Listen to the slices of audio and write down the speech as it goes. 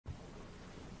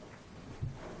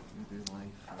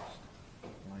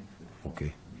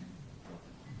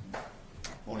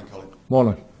Morning, Colin.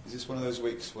 Morning. Is this one of those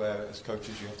weeks where, as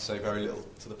coaches, you have to say very little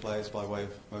to the players by way of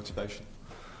motivation?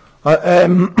 I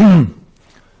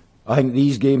think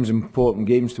these games are important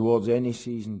games towards any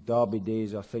season. Derby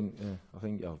days, I think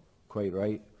you're quite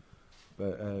right,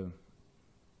 but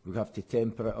we have to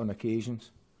temper it on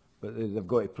occasions. But they've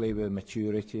got to play with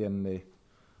maturity and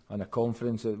a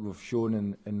confidence that we've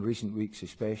shown in recent weeks,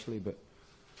 especially. But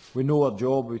we know our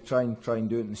job. We try and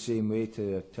do it in the same way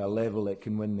to a level that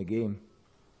can win the game.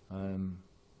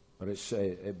 But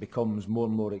it becomes more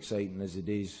and more exciting as the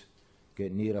days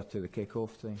get nearer to the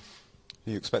kick-off time.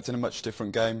 Are you expecting a much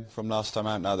different game from last time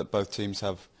out now that both teams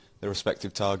have their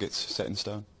respective targets set in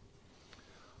stone?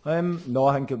 No,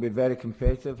 I think it'll be very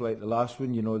competitive like the last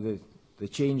one. You know, the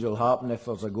change will happen if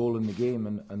there's a goal in the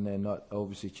game, and then that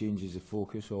obviously changes the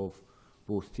focus of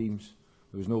both teams.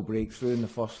 There was no breakthrough in the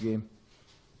first game.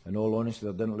 In all honesty,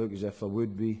 there didn't look as if there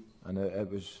would be, and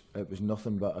it was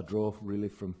nothing but a draw really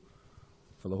for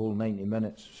the whole 90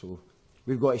 minutes. So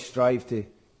we've got to strive to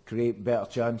create better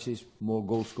chances, more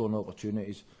goal-scoring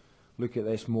opportunities. Look at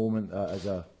this moment as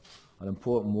an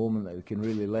important moment that we can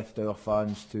really lift our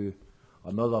fans to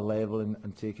another level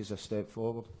and take us a step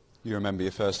forward. You remember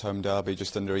your first home derby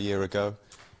just under a year ago.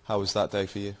 How was that day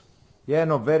for you? Yeah,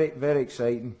 no, very, very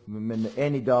exciting. I mean,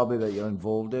 any derby that you're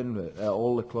involved in,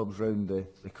 all the clubs around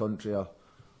the country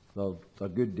they're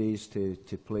good days to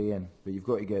play in, but you've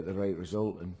got to get the right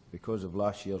result, and because of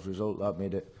last year's result, that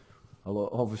made it a lot,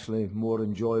 obviously, more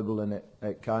enjoyable than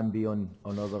it can be on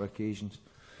other occasions.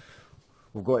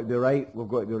 We've got to be right, we've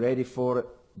got to be ready for it,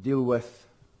 deal with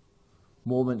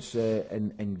moments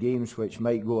in games which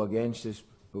might go against us,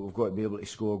 but we've got to be able to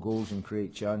score goals and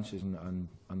create chances, and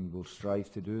we'll strive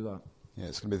to do that. Yeah,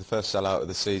 it's going to be the first sellout of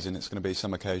the season. It's going to be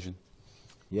some occasion.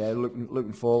 Yeah,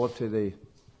 looking forward to the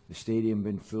stadium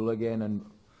being full again,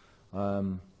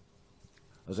 and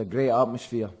there's a great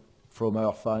atmosphere from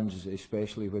our fans,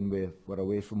 especially when we're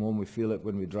away from home. We feel it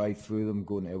when we drive through them,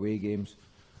 going to away games,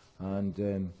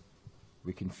 and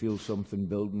we can feel something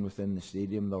building within the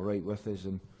stadium. They're right with us,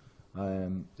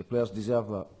 and the players deserve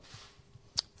that.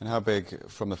 And how big,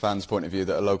 from the fans' point of view,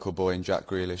 that a local boy in Jack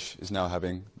Grealish is now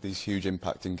having these huge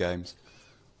impact in games?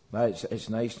 It's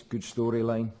nice, good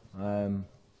storyline.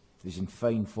 He's in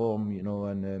fine form, you know,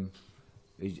 and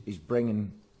he's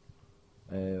bringing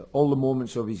all the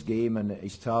moments of his game and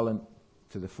his talent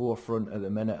to the forefront at the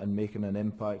minute and making an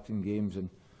impact in games. And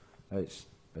it's,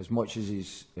 as much as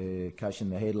he's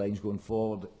catching the headlines going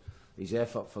forward, his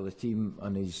effort for the team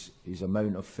and his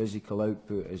amount of physical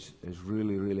output is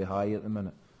really, really high at the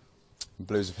minute. The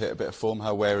Blues have hit a bit of form.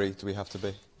 How wary do we have to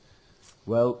be?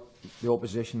 Well, the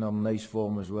opposition are in nice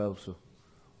form as well, so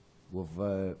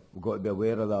we've got to be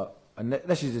aware of that. And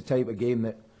this is the type of game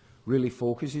that really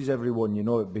focuses everyone. You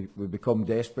know, we become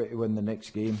desperate to win the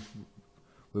next game.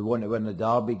 We want to win the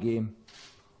derby game.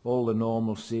 All the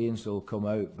normal sayings will come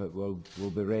out, but we'll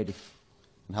be ready.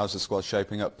 And how's the squad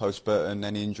shaping up post-Burton?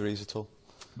 Any injuries at all?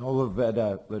 No, we've had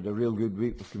a real good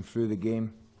week. We've come through the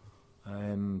game.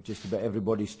 Just about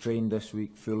everybody's trained this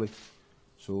week fully,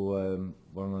 so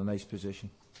we're in a nice position.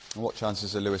 And what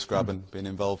chances are Lewis Grabban being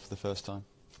involved for the first time?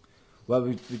 Well,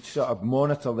 we'd sort of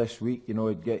monitor this week, you know,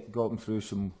 we'd got him through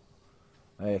some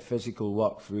physical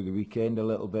work through the weekend a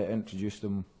little bit, introduced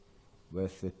him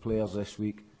with the players this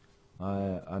week,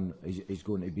 and he's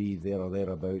going to be there or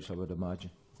thereabouts, I would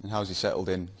imagine. And how's he settled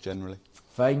in generally?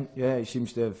 Fine, yeah, he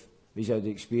seems to have, he's had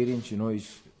experience, you know,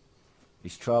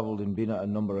 he's travelled and been at a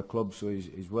number of clubs, so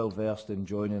he's well versed in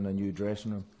joining a new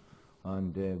dressing room,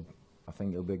 and I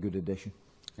think it'll be a good addition.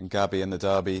 And Gabby and the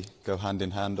derby go hand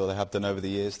in hand, or they have done over the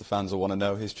years. The fans will want to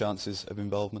know his chances of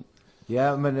involvement.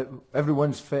 Yeah, I mean,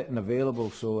 everyone's fit and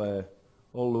available, so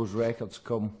all those records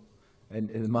come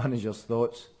into the manager's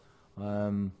thoughts,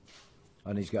 and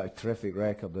he's got a terrific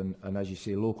record, and as you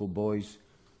say, local boys,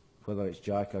 whether it's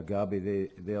Jack or Gabby,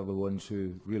 they're the ones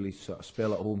who really sort of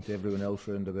spell at home to everyone else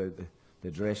round about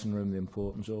the dressing room, the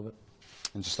importance of it.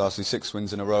 And just lastly, 6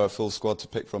 wins in a row, a full squad to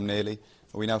pick from nearly.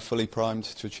 Are we now fully primed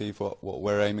to achieve what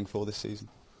we're aiming for this season?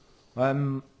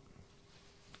 It's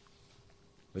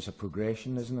a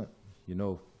progression, isn't it? You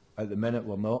know, at the minute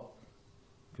we're not,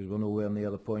 because we're nowhere near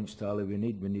the points tally we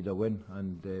need. We need a win,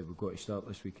 and we've got to start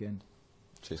this weekend.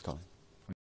 Cheers, Colin.